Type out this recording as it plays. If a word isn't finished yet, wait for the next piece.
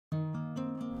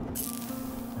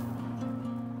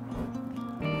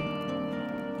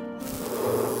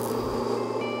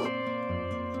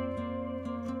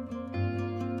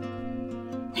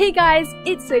Hey guys,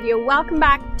 it's Lydilou. Welcome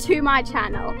back to my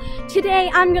channel. Today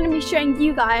I'm going to be showing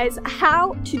you guys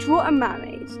how to draw a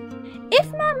mermaid.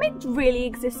 If mermaids really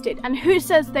existed, and who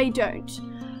says they don't,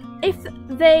 if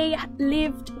they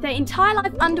lived their entire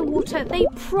life underwater, they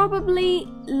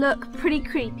probably look pretty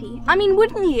creepy. I mean,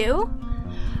 wouldn't you?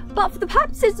 But for the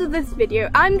purposes of this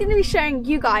video, I'm going to be showing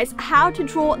you guys how to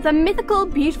draw the mythical,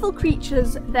 beautiful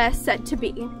creatures they're said to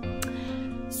be.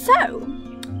 So,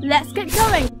 let's get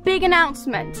going. Big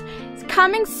announcement.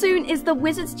 Coming soon is the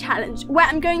Wizards Challenge, where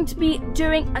I'm going to be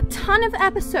doing a ton of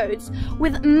episodes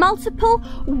with multiple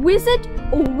wizard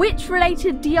or witch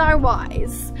related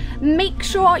DIYs. Make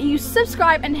sure you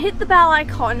subscribe and hit the bell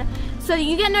icon so that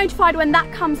you get notified when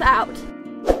that comes out.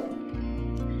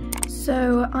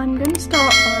 So I'm going to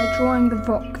start by drawing the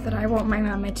rock that I want my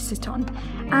mermaid to sit on,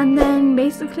 and then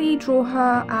basically draw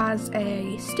her as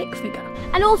a stick figure.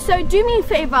 And also do me a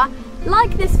favour,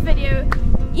 like this video.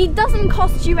 It doesn't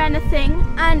cost you anything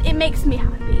and it makes me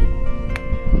happy.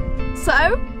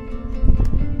 So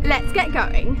let's get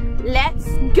going. Let's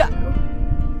go.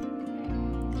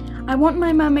 I want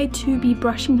my mermaid to be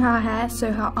brushing her hair,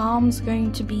 so her arms are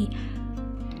going to be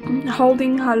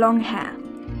holding her long hair.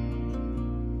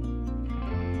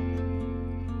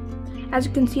 As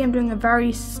you can see, I'm doing a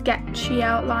very sketchy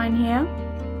outline here,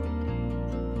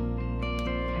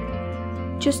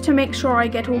 just to make sure I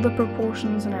get all the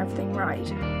proportions and everything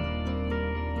right.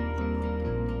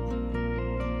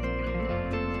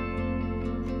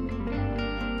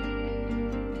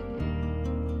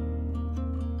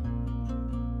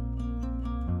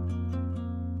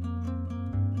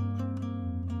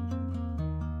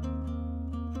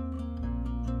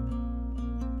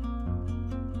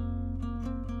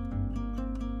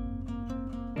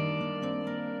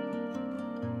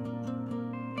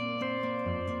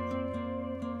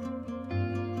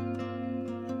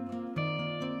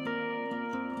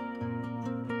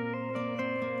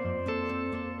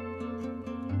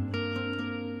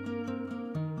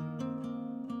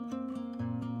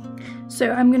 So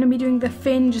I'm going to be doing the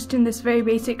fin just in this very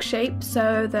basic shape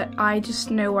so that I just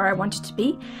know where I want it to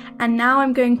be. And now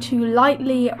I'm going to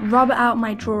lightly rub out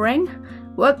my drawing.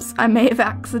 Whoops, I may have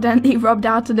accidentally rubbed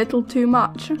out a little too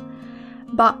much.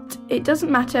 But it doesn't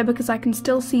matter because I can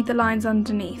still see the lines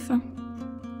underneath.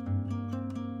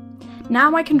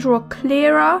 Now I can draw a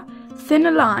clearer,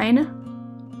 thinner line.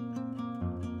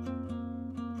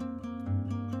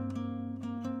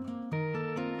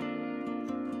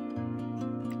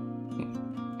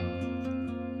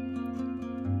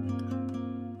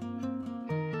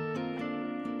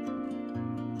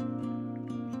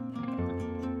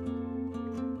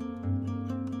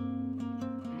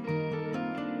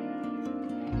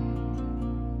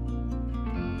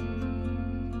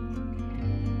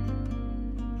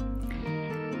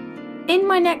 In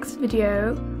my next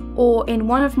video, or in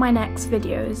one of my next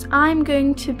videos, I'm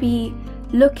going to be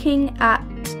looking at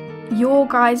your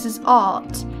guys'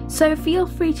 art, so feel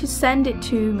free to send it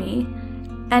to me,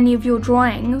 any of your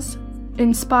drawings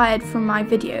inspired from my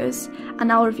videos,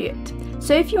 and I'll review it.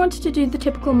 So if you wanted to do the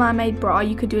typical mermaid bra,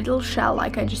 you could do a little shell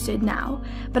like I just did now,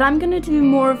 but I'm going to do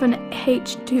more of an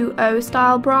H2O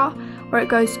style bra, where it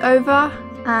goes over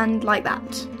and like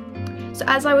that. So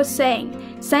as I was saying,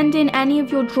 send in any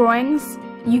of your drawings.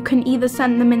 You can either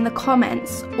send them in the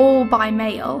comments or by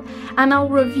mail, and I'll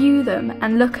review them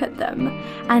and look at them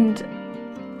and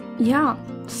yeah,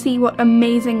 see what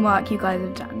amazing work you guys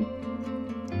have done.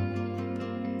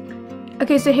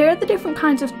 Okay, so here are the different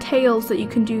kinds of tails that you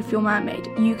can do for your mermaid.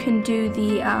 You can do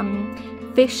the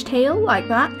fish tail like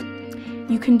that.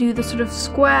 You can do the sort of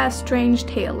square strange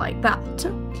tail like that.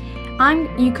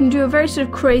 You can do a very sort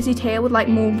of crazy tail with like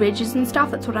more ridges and stuff.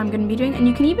 That's what I'm going to be doing. And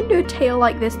you can even do a tail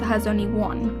like this that has only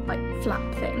one like flap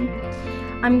thing.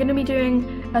 I'm going to be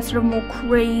doing a sort of more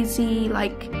crazy,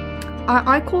 like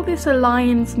I call this a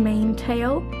lion's mane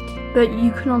tail, but you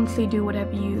can honestly do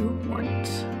whatever you want.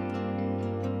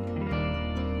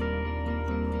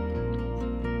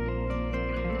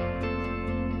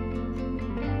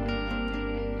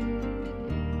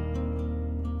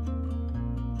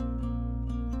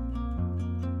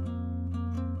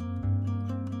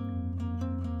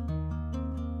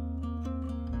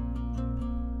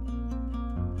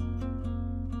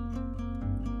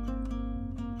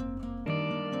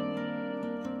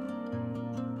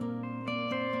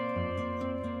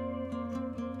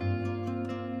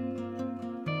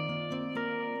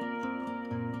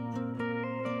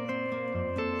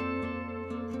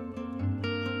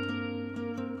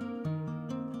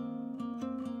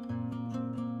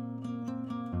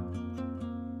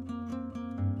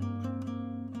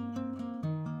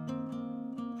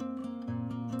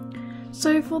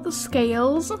 So for the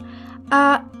scales,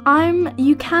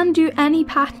 you can do any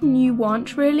pattern you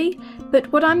want really,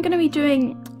 but what I'm going to be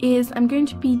doing is I'm going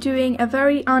to be doing a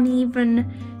very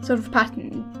uneven sort of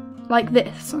pattern like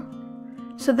this,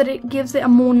 so that it gives it a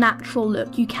more natural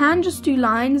look. You can just do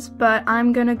lines, but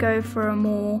I'm going to go for a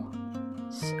more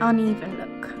uneven look.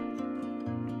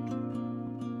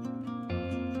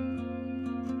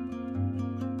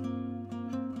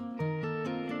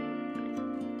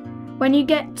 When you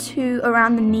get to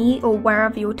around the knee or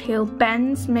wherever your tail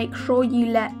bends, make sure you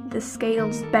let the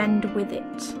scales bend with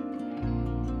it.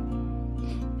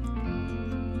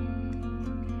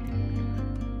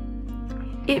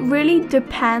 It really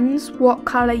depends what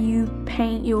colour you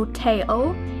paint your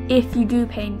tail, if you do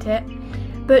paint it,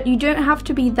 but you don't have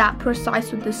to be that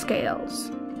precise with the scales.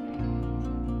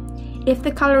 If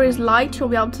the colour is light, you'll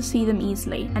be able to see them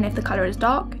easily, and if the colour is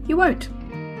dark, you won't.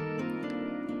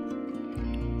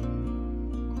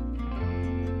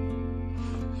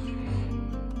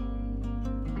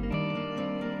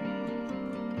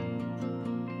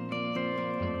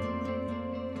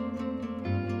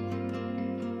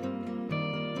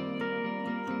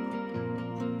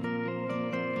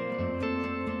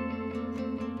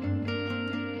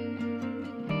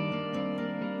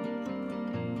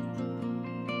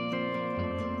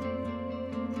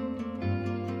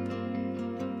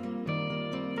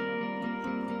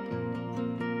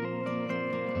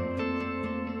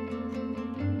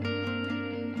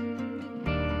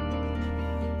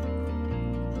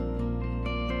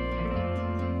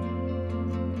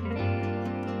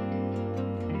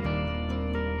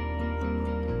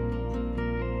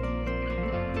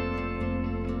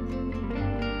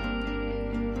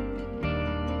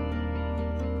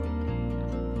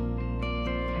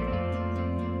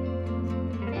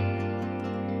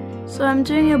 So I'm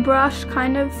doing a brush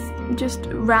kind of just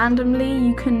randomly.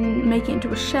 You can make it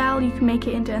into a shell, you can make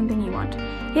it into anything you want.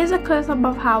 Here's a close-up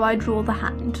of how I draw the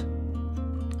hand.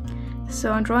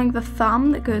 So I'm drawing the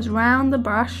thumb that goes round the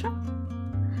brush,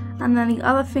 and then the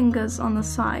other fingers on the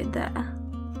side there.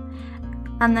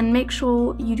 And then make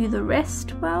sure you do the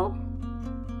wrist well.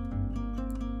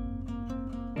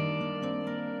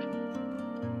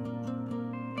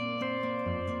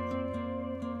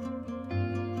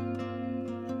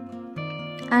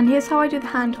 And here's how I do the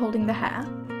hand holding the hair.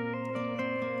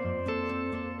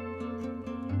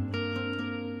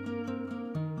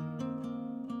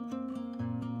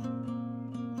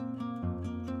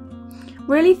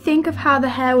 Really think of how the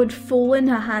hair would fall in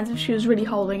her hands if she was really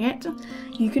holding it.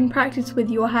 You can practice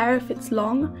with your hair if it's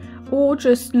long, or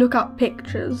just look up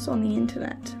pictures on the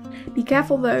internet. Be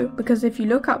careful though, because if you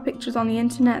look up pictures on the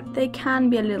internet, they can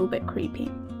be a little bit creepy.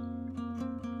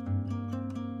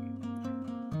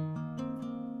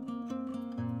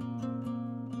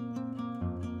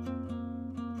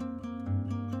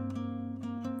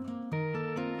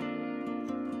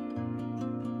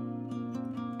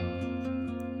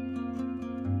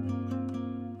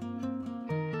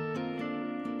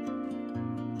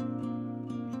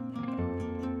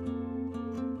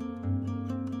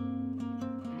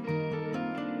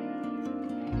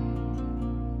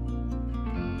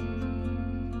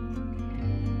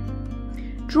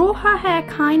 Draw her hair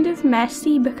kind of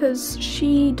messy because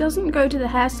she doesn't go to the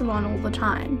hair salon all the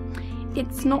time.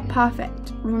 It's not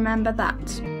perfect, remember that.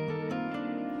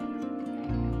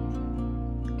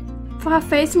 For her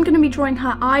face, I'm going to be drawing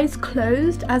her eyes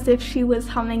closed as if she was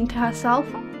humming to herself.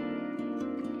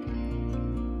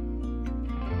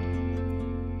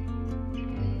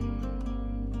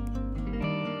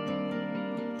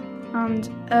 And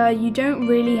you don't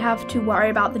really have to worry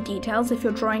about the details if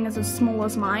your drawing is as small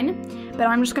as mine, but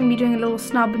I'm just going to be doing a little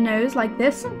snub nose like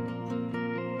this,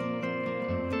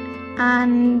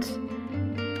 and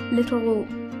little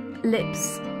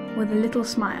lips with a little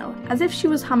smile, as if she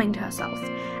was humming to herself.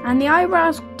 And the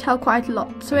eyebrows tell quite a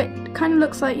lot, so it kind of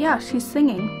looks like, yeah, she's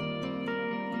singing.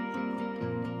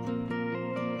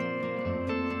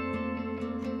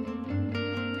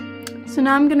 So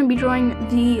now I'm going to be drawing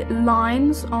the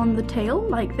lines on the tail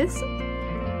like this.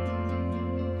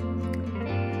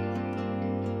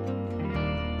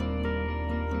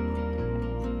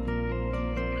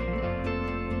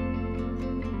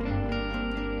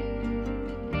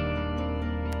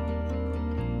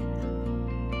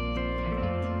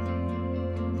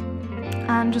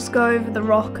 And just go over the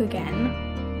rock again.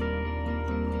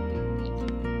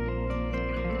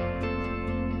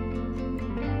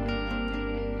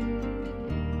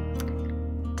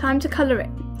 Time to colour it.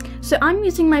 So I'm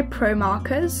using my pro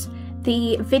markers.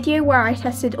 The video where I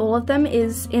tested all of them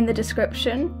is in the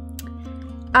description.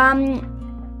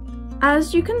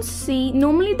 As you can see,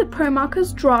 normally the pro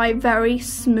markers dry very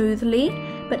smoothly,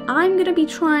 but I'm going to be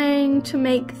trying to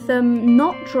make them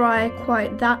not dry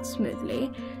quite that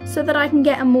smoothly so that I can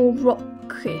get a more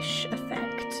rockish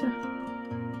effect.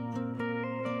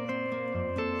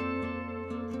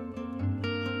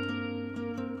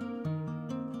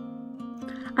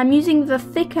 I'm using the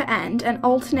thicker end and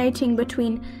alternating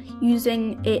between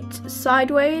using it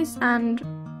sideways and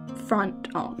front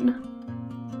on,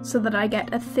 so that I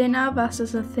get a thinner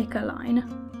versus a thicker line.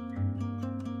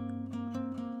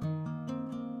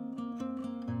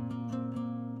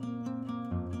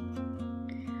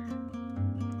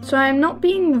 So I'm not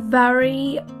being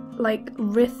very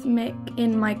rhythmic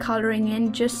in my colouring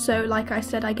in, just so, like I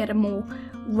said, I get a more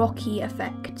rocky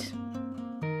effect.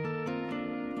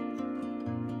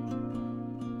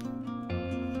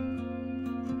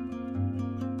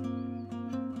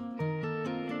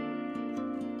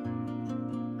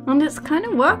 And it's kind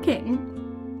of working.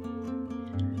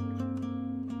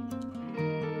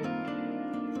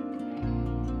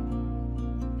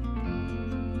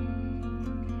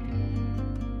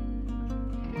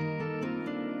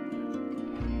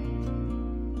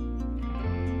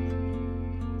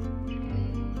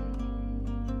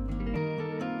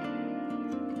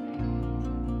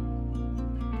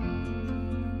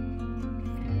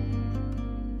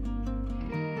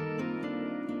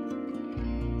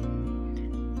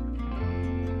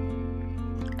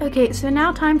 Okay, so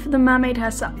now time for the mermaid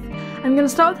herself. I'm going to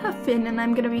start with her fin, and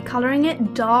I'm going to be colouring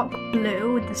it dark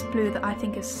blue with this blue that I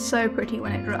think is so pretty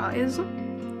when it dries.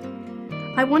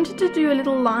 I wanted to do a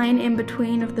little line in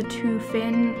between of the two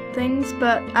fin things,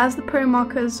 but as the pro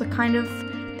markers are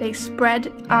they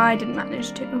spread, I didn't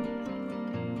manage to.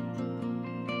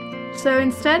 So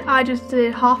instead I just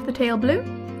did half the tail blue,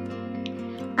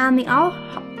 and the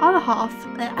other half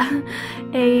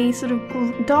a sort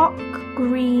of dark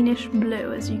greenish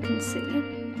blue, as you can see.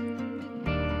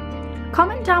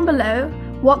 Comment down below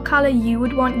what colour you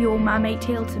would want your mermaid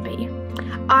tail to be.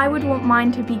 I would want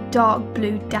mine to be dark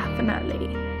blue,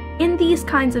 definitely, in these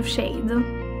kinds of shades.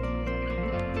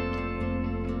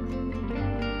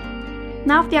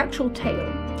 Now for the actual tail.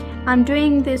 I'm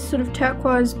doing this sort of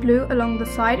turquoise blue along the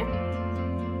side,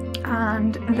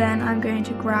 and then I'm going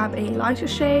to grab a lighter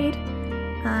shade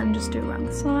and just do it around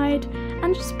the side,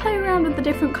 and just play around with the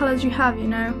different colours you have, you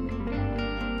know.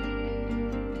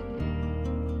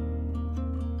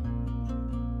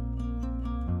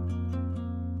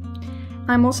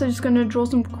 I'm also just going to draw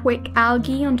some quick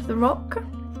algae onto the rock,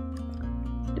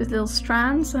 just little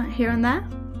strands here and there.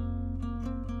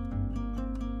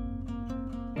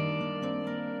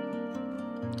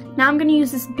 Now I'm going to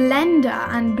use this blender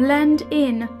and blend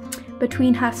in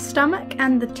between her stomach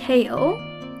and the tail,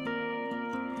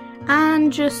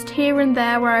 and just here and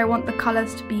there where I want the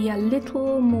colours to be a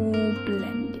little more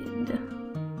blended.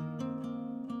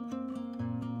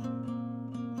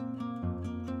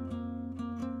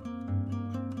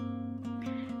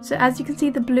 So as you can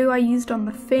see, the blue I used on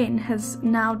the fin has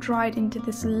now dried into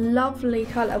this lovely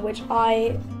colour, which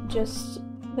I just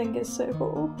think is so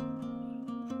cool.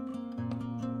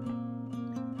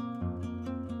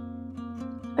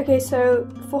 Okay, so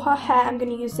for her hair I'm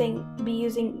going to be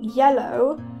using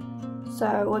yellow.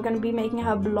 So we're going to be making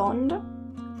her blonde.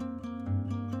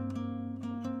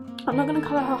 I'm not going to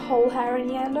colour her whole hair in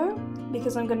yellow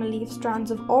because I'm going to leave strands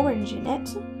of orange in it,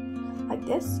 like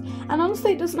this. And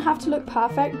honestly, it doesn't have to look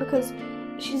perfect because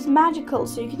she's magical,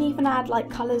 so you can even add like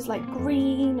colours like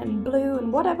green and blue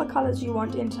and whatever colours you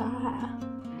want into her hair.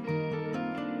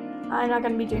 I'm now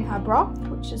going to be doing her bra,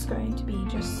 which is going to be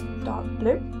just dark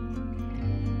blue.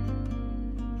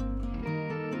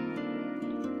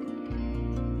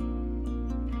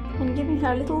 And giving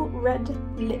her little red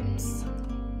lips.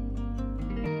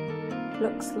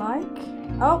 Looks like.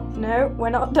 Oh no, we're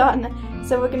not done.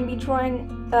 So we're going to be drawing,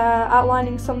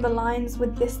 outlining some of the lines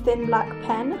with this thin black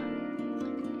pen.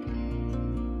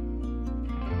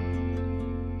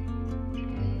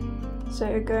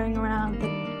 So going around the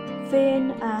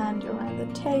fin and around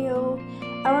the tail,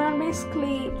 around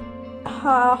basically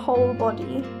her whole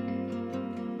body.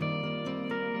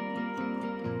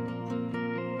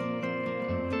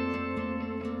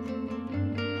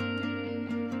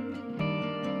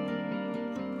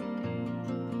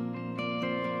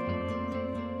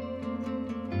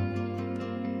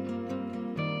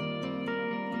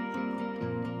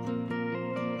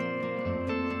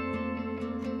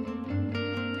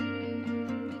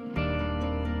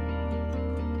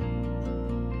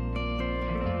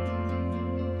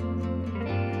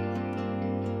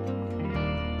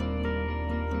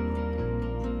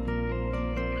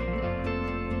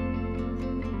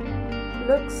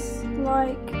 Looks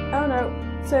like, I don't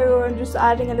know, so I'm just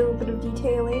adding a little bit of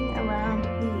detailing around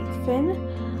the fin,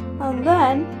 and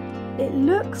then it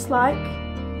looks like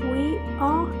we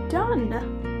are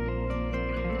done.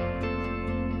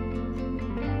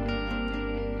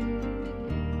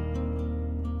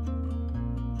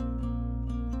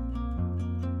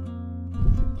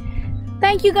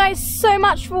 Thank you guys so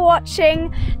much for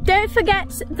watching. Don't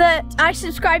forget that I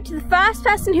subscribe to the first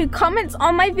person who comments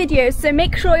on my videos, so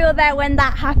make sure you're there when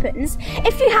that happens.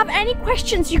 If you have any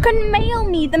questions, you can mail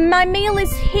me. My mail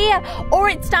is here, or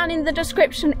it's down in the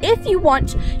description if you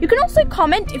want. You can also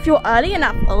comment if you're early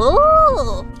enough.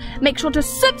 Ooh. Make sure to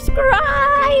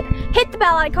subscribe, hit the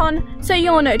bell icon so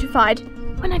you're notified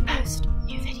when I post a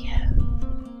new video.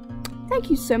 Thank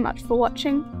you so much for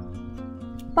watching.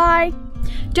 Bye.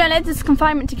 Don't let this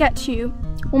confinement to get to you.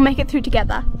 We'll make it through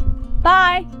together.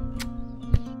 Bye!